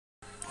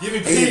Give me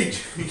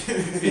Peach. Give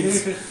me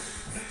Peach.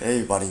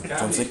 Hey, buddy.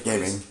 Drumstick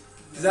Gaming.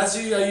 That's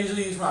usually I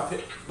usually use my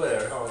pick.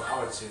 Whatever.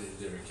 I'll choose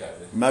a different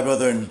captain. My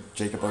brother and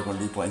Jacob are going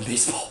to be playing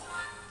baseball.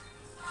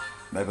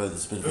 My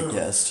brother's a bit of a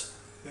guest.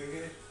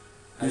 Okay.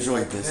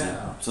 Usually busy,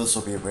 so this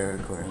will be a rare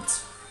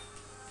occurrence.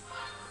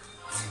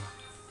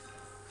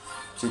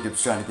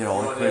 Jacob's trying to get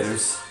all the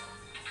critters.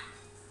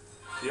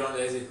 You want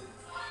Daisy?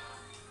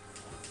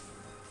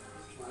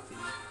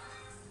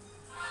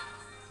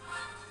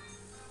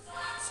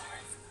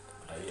 Sorry.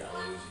 Yeah,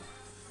 I'll lose you.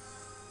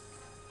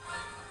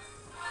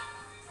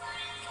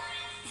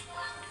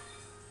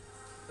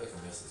 I think I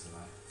missed this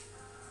tonight.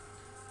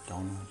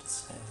 Don't know what to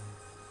say.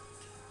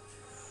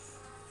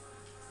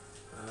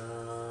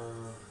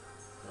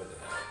 What the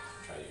heck?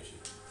 Try Yoshi.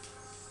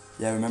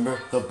 Yeah, remember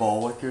the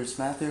ball wickers,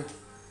 Matthew?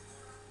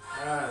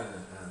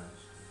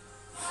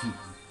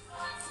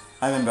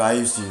 I remember I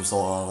used to use a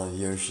lot of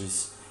the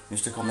Yoshis. They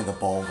used to call me the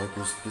ball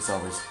wickers because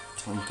I was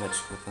tongue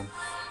touched with them.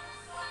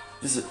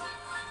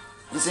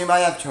 Does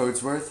anybody have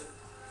Toadsworth?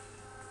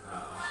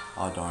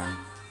 Oh darn.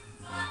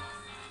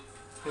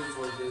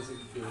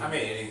 How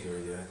many innings are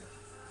we doing?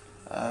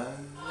 I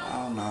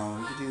don't know.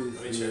 We could do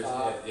Let me three.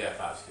 check. Yeah,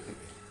 5's good.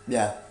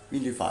 Yeah, we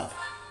can do 5.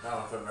 I don't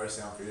want to put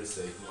mercy on for your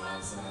sake, you know what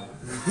I'm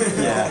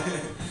saying? Yeah.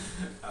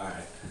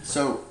 Alright.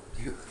 So,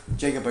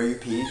 Jacob, are you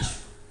Peach?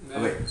 No.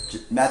 Oh, wait,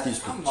 Matthew's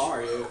Peach. I'm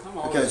Mario.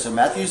 Okay, so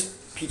Matthew's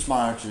Peach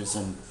Monarchs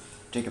and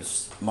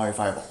Jacob's Mario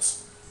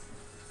Fireballs.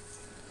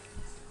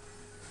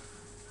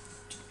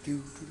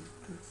 Alright.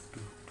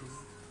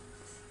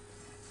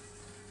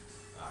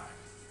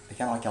 I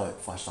kind of like how it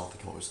flashed out the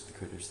colors of the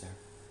critters there.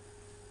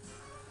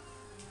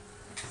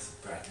 Some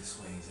practice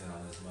swings in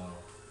on this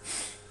model.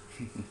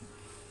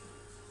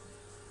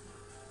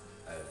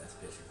 Oh, that's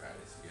pitching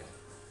practice. Good.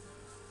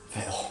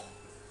 Fail.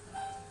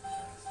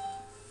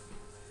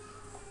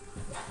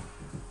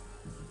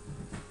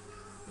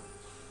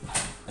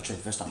 Actually,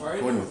 the first time Why are you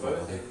recording doing with my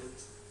both brother.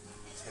 hands?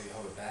 That's how you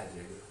hold it bad,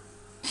 Jacob.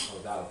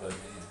 Hold it out with both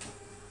hands.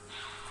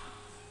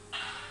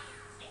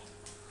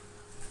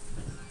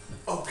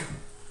 Oh, God.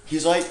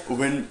 He's like,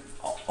 when,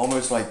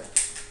 almost like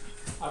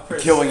I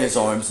pressed killing his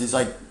second. arms. He's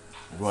like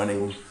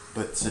running,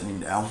 but sitting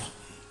down.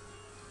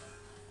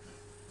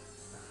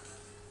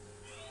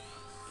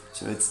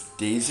 So it's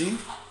Daisy.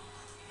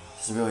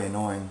 This is really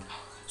annoying.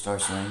 Star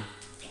Swing.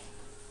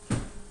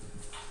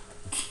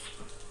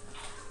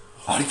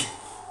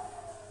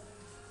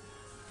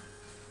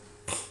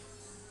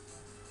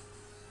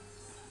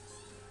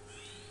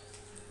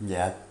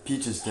 Yeah,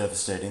 Peach is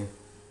devastating.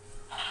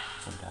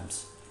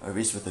 Sometimes. Or at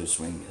least with her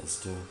swing is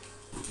too.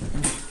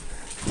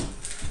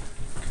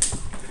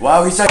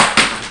 Wow, he's like...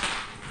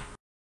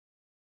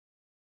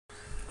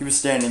 He was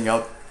standing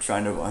up,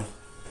 trying to run.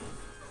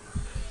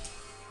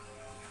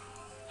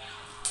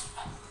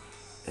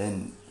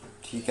 And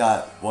he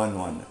got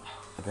 1-1,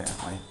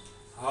 apparently.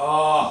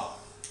 Oh!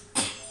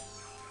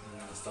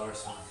 Star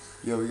swing.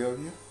 Yo, yo,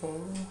 yo.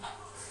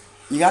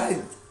 You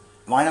gotta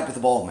line up with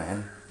the ball,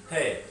 man.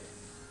 Hey!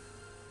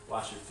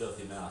 Wash your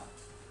filthy mouth.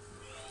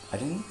 I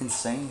didn't even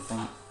say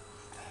anything.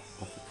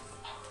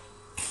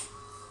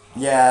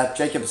 Yeah,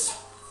 Jacob's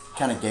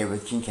kind of gay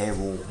with King K.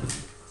 Rool.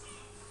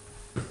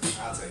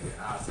 I'll take it.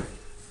 I'll take it.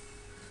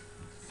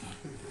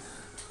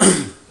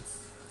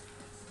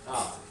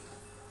 I'll take it.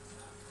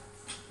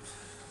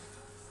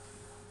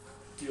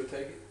 You'll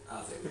take it?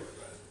 I'll take it, bro.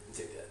 You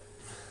take that.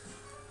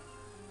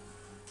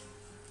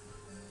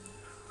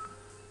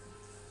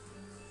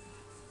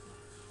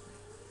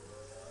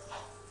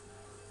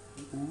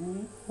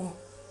 Ooh.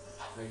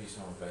 Maybe you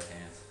smell with both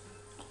hands.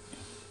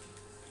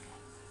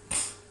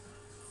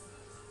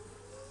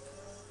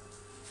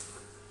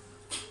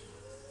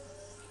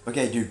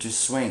 Okay, dude,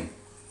 just swing.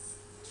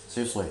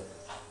 Seriously.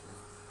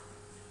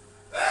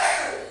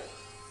 I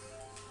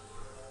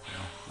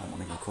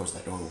want to go close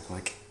that door real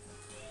quick.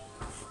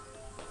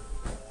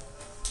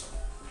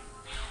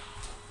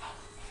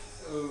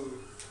 Oh.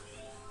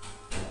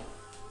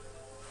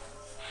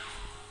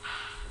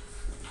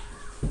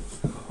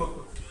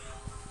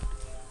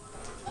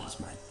 That's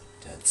my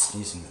dad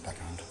sneezing in the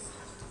background.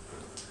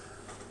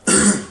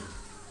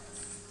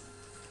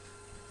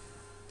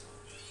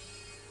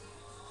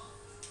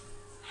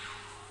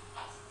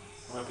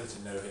 I'm gonna pitch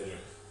a no hitter.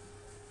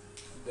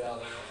 Down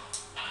there.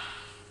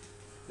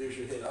 There's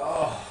your hit.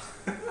 Oh!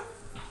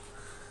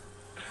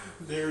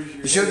 There's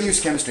your You should have hit.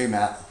 used chemistry,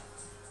 Matt.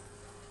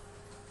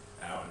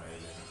 That one made a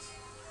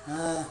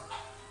difference.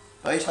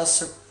 But he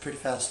tests are pretty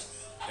fast.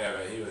 Yeah,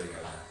 but he would have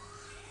got that.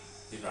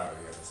 He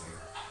probably got this thing.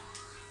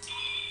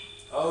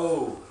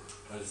 Oh!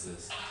 What is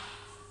this?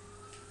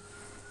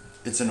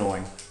 It's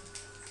annoying.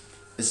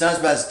 It's not as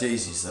bad as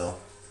Daisy's, though.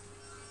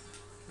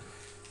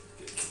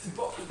 Get the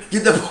ball.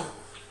 Get the ball!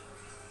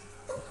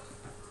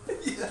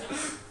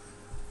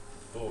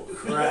 Oh,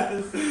 crap.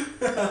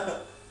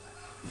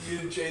 You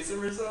didn't chase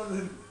him or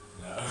something?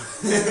 No.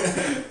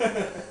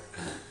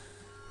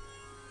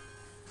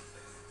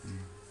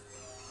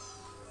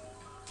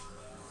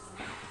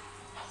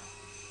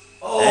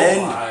 Oh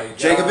And my God.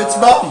 Jacob hits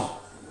the button.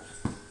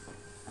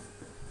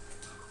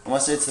 Unless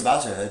Honestly, it's the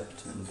Bowser head.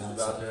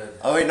 Bowser head.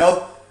 Oh wait,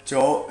 no.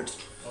 Oh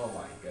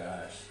my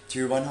gosh.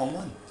 2-1 home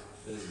run.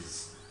 This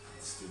is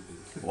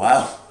stupid.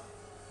 Wow.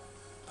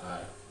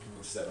 Alright, I'm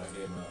gonna set my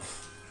game up.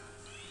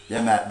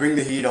 Yeah, Matt, bring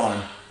the heat on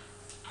him.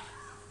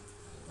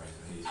 Bring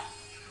the heat.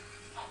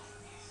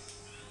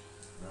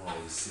 Remember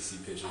all these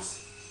sissy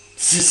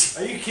pitches?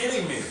 Are you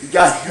kidding me? You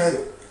got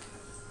it.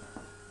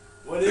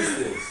 What is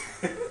this?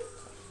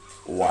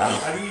 Wow.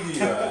 How do you do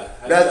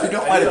Matt, you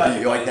don't want to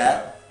beat you like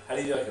that. How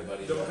do you do like a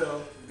buddy? Don't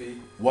tell B.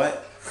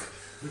 What?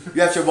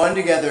 You have to run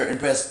together and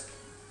press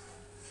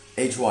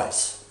A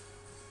twice.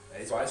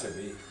 A twice or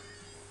B?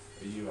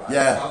 Or you?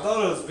 Yeah. I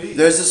thought it was B.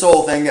 There's this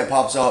whole thing that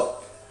pops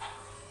up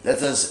that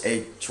says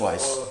A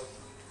twice. Oh,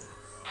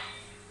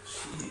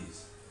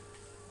 Jeez.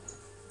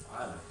 I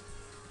don't know.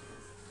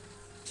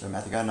 So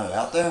Matthew got another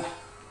out there?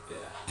 Yeah.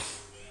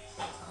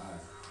 What time?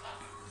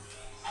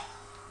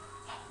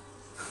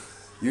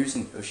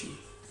 Using Yoshi.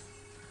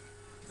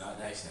 Not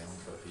next time,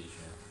 we'll put Peach in.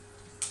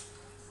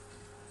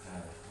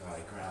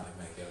 Like ground to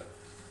make up.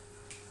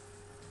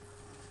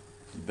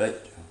 You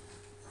bet.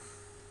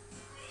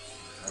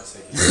 I was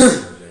thinking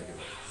Jacob.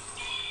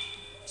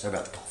 Sorry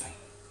about the coughing.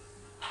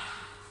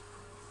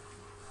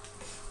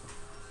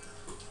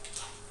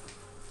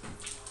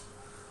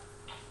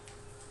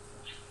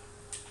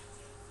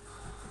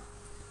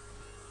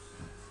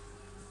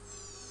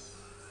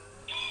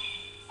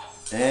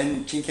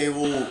 And King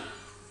Cable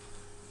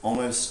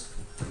almost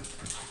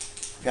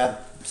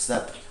got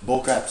that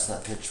bullcrap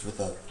that pitch with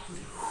a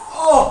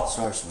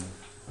star swing.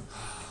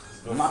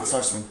 Not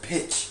star swing,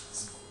 pitch.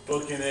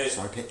 Booking it.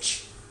 Star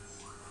pitch.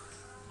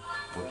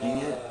 Booking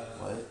it?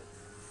 What?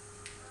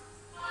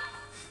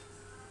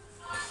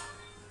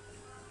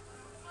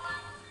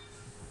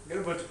 got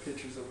a bunch of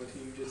pictures of my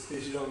team just in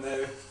case you don't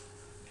know.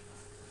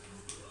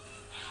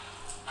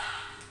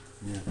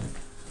 Yeah.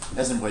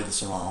 Hasn't played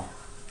this in a while.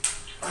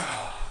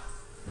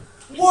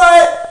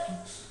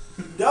 What?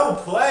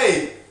 Double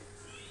play.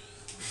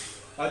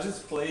 I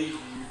just played you.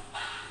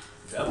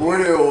 What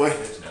do we?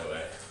 There's no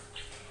way.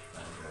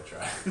 I'm gonna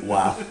try.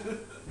 Wow.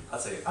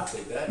 I'll take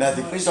that.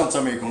 Matthew, please don't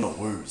tell me you're gonna I'll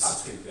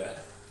lose. take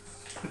that.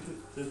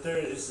 The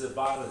third is the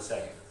bottom of the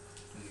second.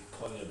 There's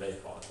plenty of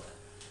baseball to play.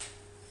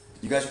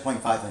 You guys are playing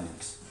 5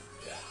 innings.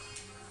 Yeah.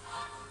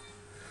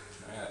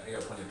 I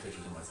got plenty of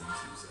pictures of my team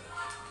too, so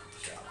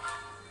shout.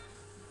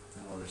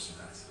 And orders some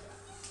nice.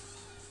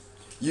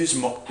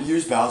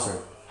 Use Bowser.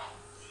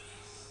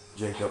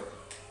 Jacob.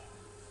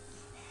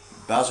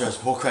 Bowser has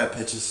bullcrap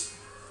pitches.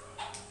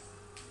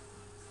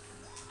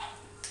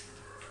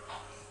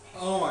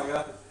 Oh my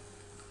god.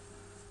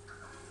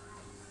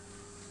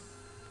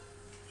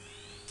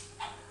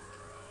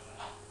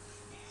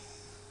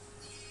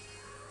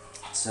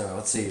 So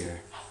let's see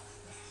here.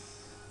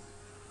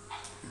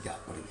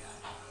 What do you got?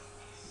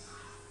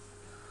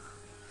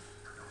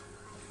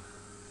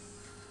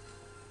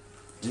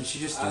 Didn't she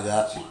just do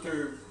that? She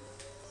threw.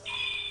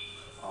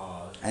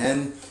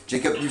 And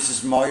Jacob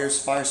uses Mario's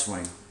fire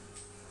swing.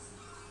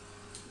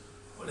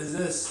 What is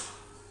this?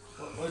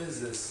 What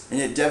is this? And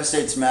it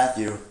devastates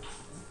Matthew.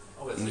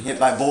 Oh, it's And like hit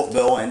by Bolt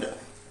Bill and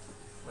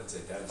what's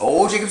it?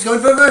 oh, Jacob's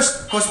going for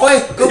reverse. Close play.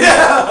 Go.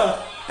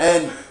 Yeah.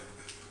 And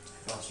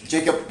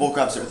Jacob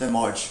bullcraps it within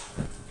March.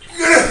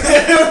 Yo!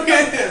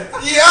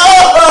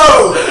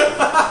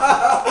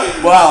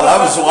 Wow, that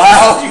was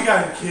loud. You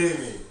gotta be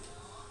kidding me.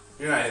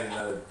 You're not hitting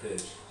another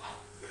pitch.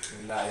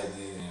 You're not hitting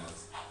anything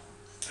else.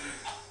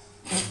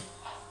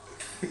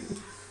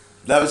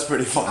 That was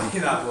pretty I funny.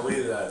 cannot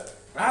believe that.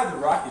 I had the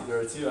rocket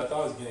throw too. I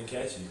thought I was gonna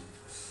catch you.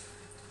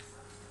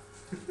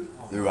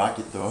 The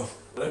rocket throw.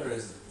 Whatever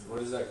is.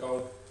 What is that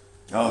called?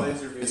 Oh,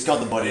 Laser beam. it's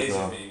called the buddy Laser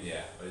throw. beam.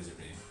 Yeah, laser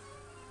beam.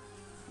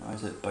 Why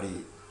is it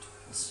buddy?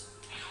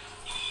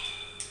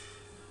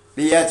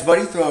 But yeah, it's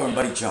buddy throw and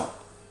buddy jump.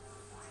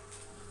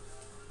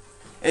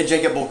 And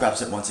Jacob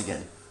bullcraps it once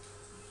again.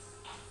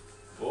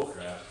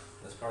 Bullcrap.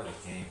 That's part of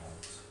the game,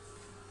 Holmes.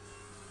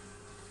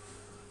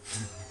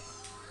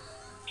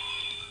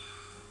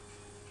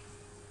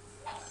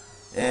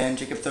 And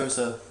Jacob throws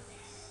a...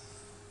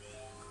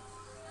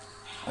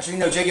 Actually,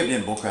 no, Jacob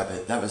didn't bullcrap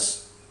it. That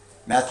was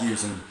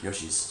Matthews and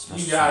Yoshi's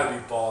special You gotta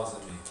be balls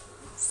at me.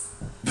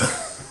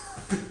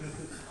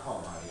 Oh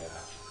my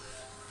god.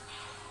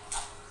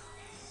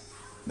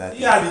 Matthew.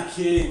 You gotta be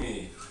kidding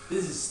me.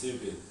 This is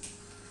stupid.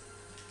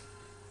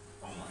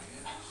 Oh my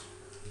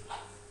gosh.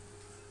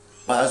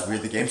 Wow, that was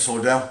weird. The game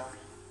slowed down.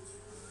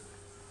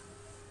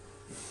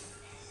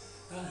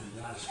 That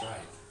is not a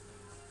strike.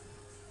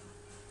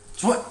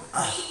 So what?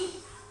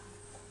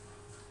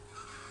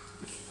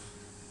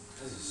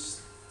 This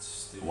is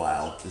stupid.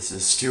 Wow, this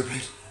is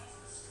stupid.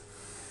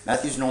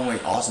 Matthew's normally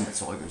awesome at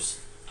Sluggers.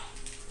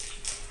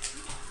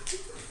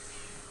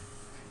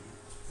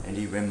 And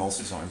he rim most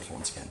his arms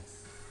once again.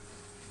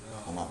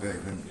 Well, not very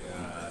rim.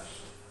 Gosh.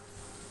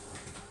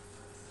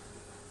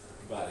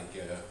 About to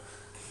go.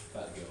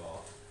 About to go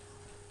off.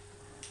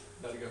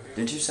 Gotta go here.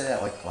 Didn't you say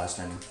that like last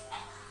time?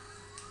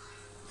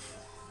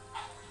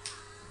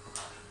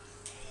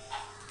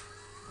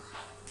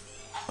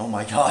 Oh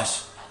my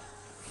gosh.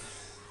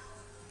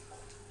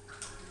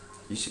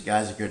 These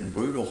guys are getting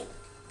brutal.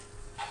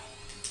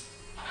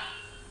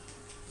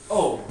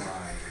 Oh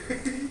my.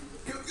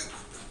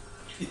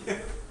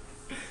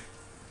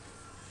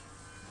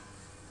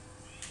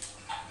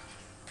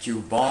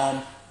 Q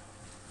bomb.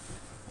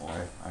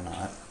 Or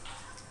not.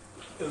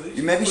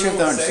 You maybe should have put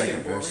done him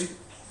second for first. me.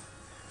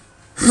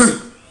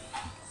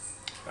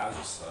 That was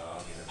just slow. I'll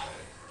get it better.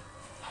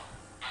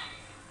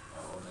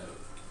 Oh no.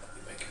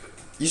 Get back.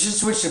 You should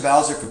switch to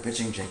Bowser for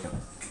pitching, Jacob.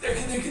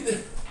 Get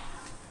there.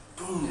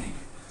 Boom.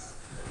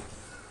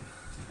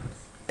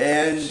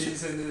 And She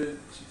just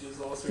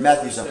lost her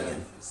Matthew's up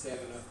again.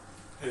 stamina.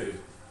 Who?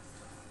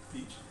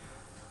 Peach.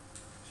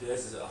 She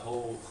has a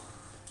whole.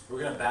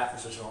 We're gonna bat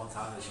for such a long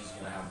time that she's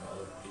gonna have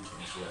other pitching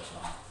and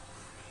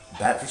shit.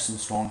 bat for some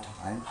strong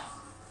time.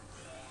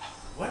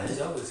 What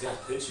is up with this guy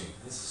pitching?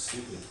 This is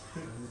stupid.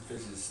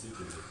 This is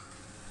stupid.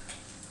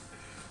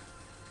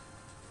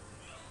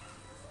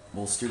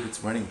 Well,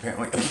 stupid's winning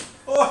apparently.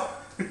 Oh!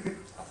 I'll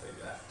take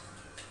that.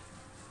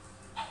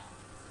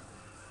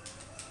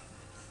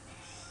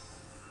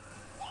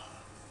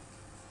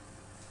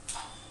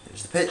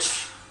 There's the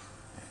pitch.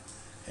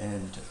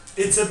 And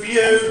It's a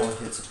beaut.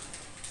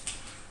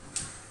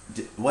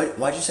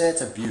 Why'd you say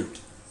it's a beaut?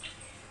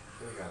 I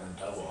feel like I got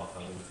a double off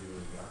of it with you.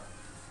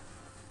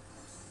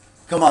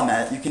 Come on,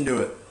 Matt, you can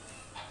do it.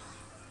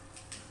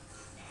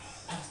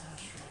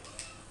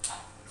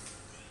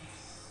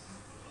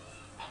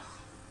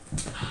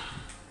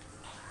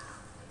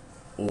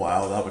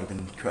 Wow, that would have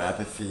been crap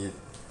if he had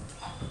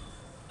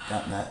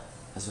gotten that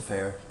as a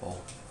fair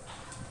ball.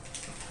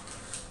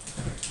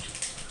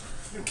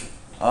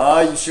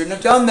 You shouldn't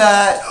have done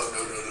that.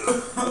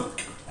 No.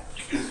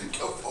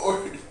 Go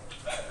forward.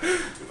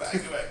 Go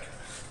back.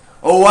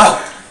 Oh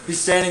wow, he's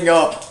standing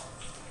up.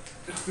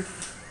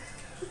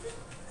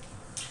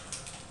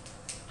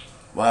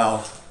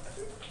 Wow.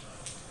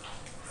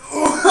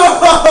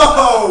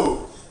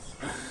 Oh!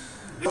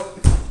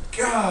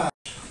 God.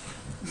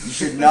 You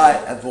should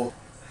not have.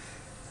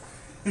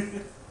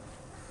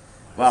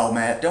 Wow,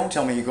 Matt, don't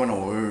tell me you're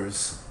gonna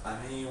lose. I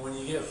mean, when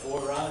you get 4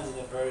 runs in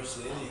the first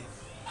inning,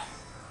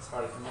 it's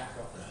hard to come back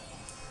off that.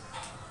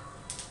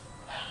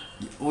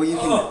 Well, you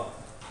can. Oh,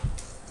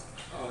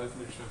 that's an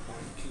interesting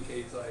point.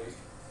 Kincaid's like,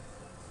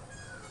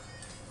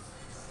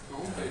 I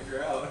won't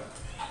figure out.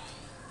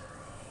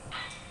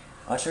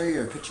 I'll show you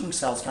your pitching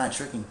style's kind of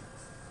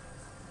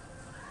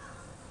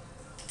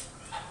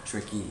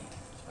tricky.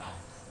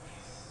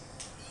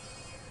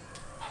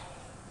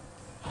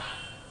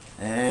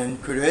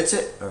 And could have hits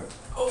it. Or,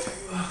 Oh,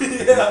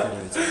 could yeah.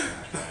 have hits it.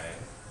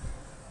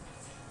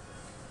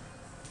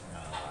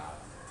 Wow.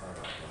 Talk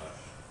about that.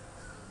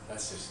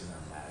 That's just because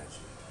I'm mad at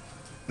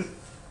you.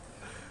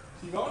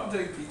 You might want to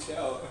take Peach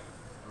out.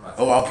 I'm not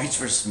Oh, I'll pitch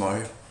for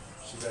smart.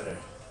 She better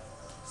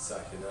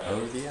suck it up.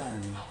 Oh, the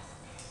irony.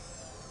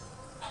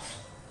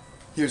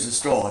 Here's a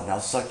straw, and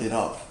I'll suck it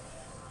up.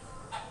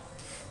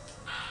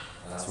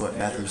 That's what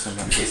Matthew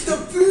sometimes says. The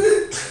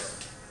bitch!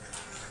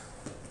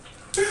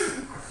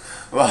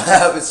 Well,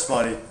 that was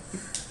funny.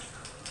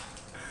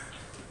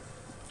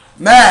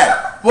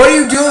 Matt, what are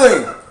you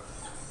doing?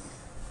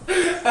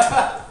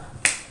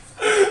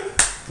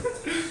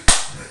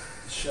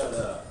 Shut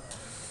up.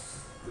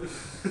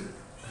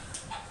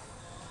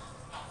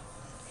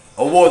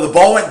 Oh, whoa, the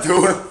ball went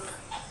through him.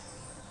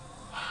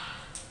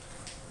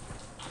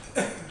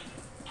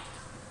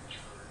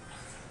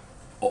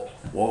 Oh,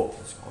 whoa,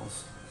 that's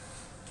close.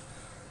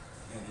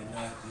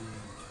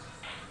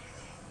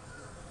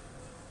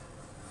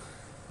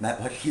 Matt,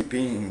 why do you keep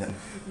beating them?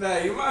 Nah,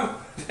 you might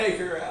want to take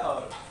her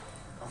out.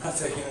 I'm not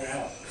taking her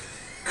out.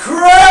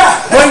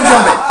 Crap! Bunny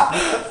jump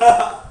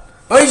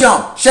it! Bunny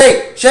jump!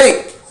 Shake!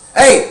 Shake!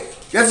 Hey!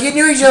 You have to get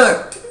near each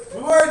other!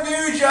 We weren't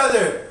near each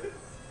other!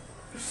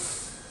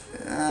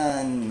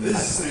 And This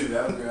is stupid.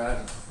 I'm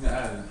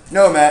good.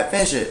 no, Matt,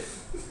 finish it.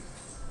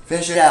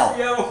 Finish it out.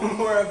 You got one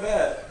more, I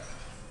bet.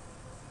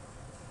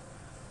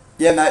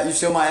 Yeah, Matt, you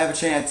still might have a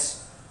chance.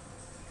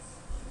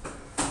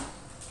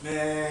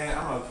 Man,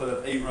 I'm gonna put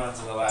up 8 runs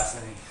in the last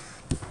inning.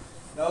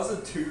 That was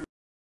a 2.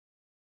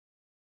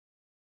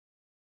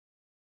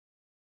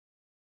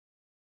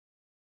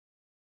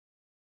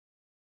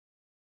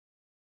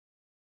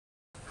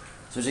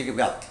 So Jacob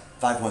got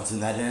 5 points in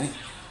that inning.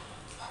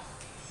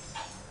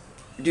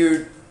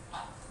 Dude,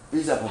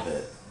 ease up a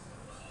bit.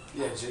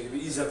 Yeah, Jacob,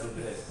 ease up a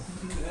bit.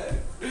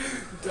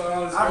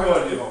 I'm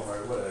going to do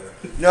homework, whatever.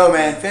 No,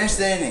 man, finish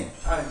the inning.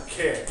 I don't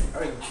care. I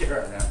don't even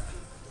care right now.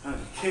 I don't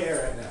even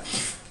care right now.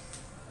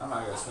 I'm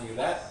not gonna swing at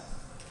that.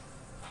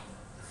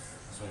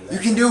 Swing at that. You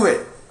can do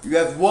it. You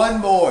have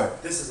 1 more.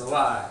 This is a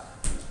lie.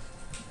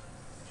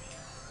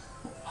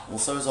 Well,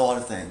 so is a lot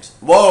of things.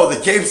 Whoa, the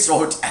game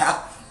slowed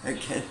down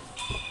again.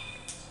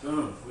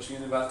 Boom. What you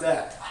gonna do about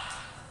that?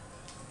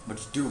 What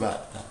you do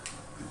about that?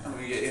 I'm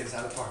gonna get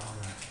inside the park home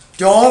run.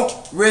 Don't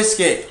risk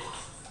it.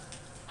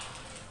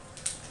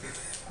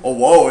 Oh,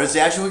 whoa, is he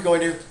actually going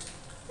to?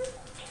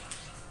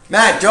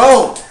 Matt,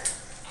 don't.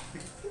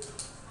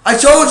 I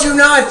told you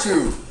not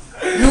to.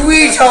 You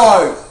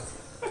retard.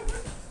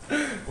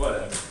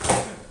 Whatever.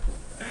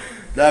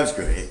 That was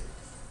great.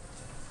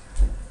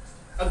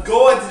 I'm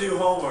going to do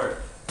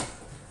homework.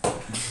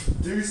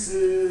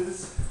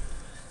 Deuces.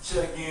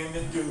 Check in the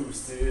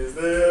deuces.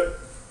 There.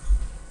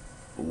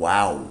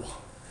 Wow. You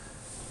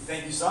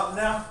think you something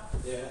now?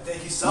 Yeah. You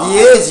think you something? He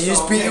is. He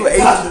just beat you 8.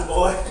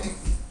 Boy.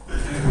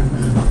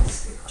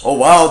 Oh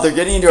wow, they're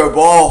getting into a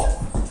ball.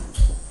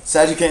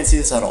 Sad you can't see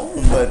this at all,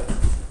 but.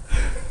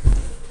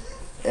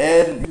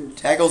 And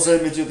tackles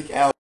him into the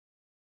couch.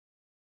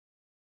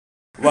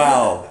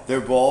 Wow,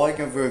 they're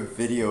balling over a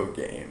video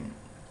game.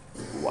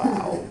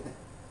 Wow.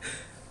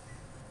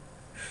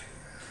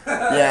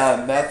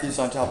 Yeah, Matthew's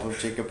on top of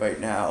Jacob right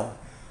now.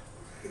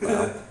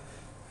 Wow.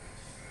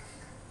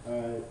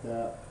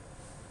 Alright,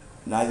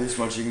 Neither's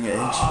munching an inch.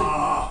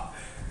 Ah.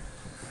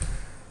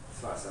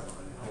 That's why I said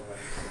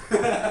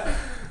homework.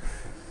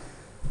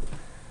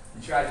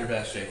 You tried your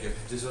best, Jacob.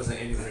 It just wasn't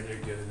anywhere near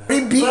good enough.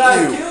 He beat But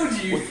I you.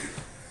 killed you.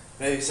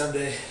 Maybe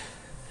someday.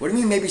 What do you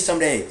mean maybe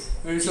someday?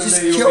 Maybe He someday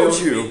just you'll be killed able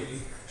to you. beat me.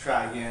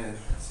 Try again and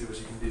see what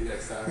you can do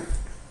next time.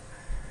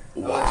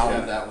 I'll let you have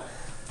Wow. that one.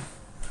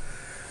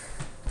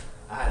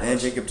 And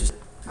Jacob just.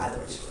 I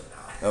don't do it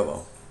now. Oh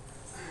well.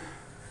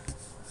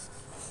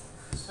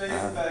 Space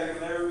bag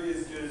will never be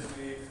as good as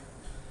me.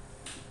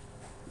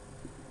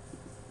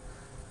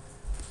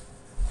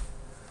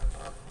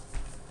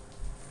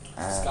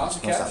 Scotch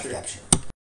and no, stop capture. capture.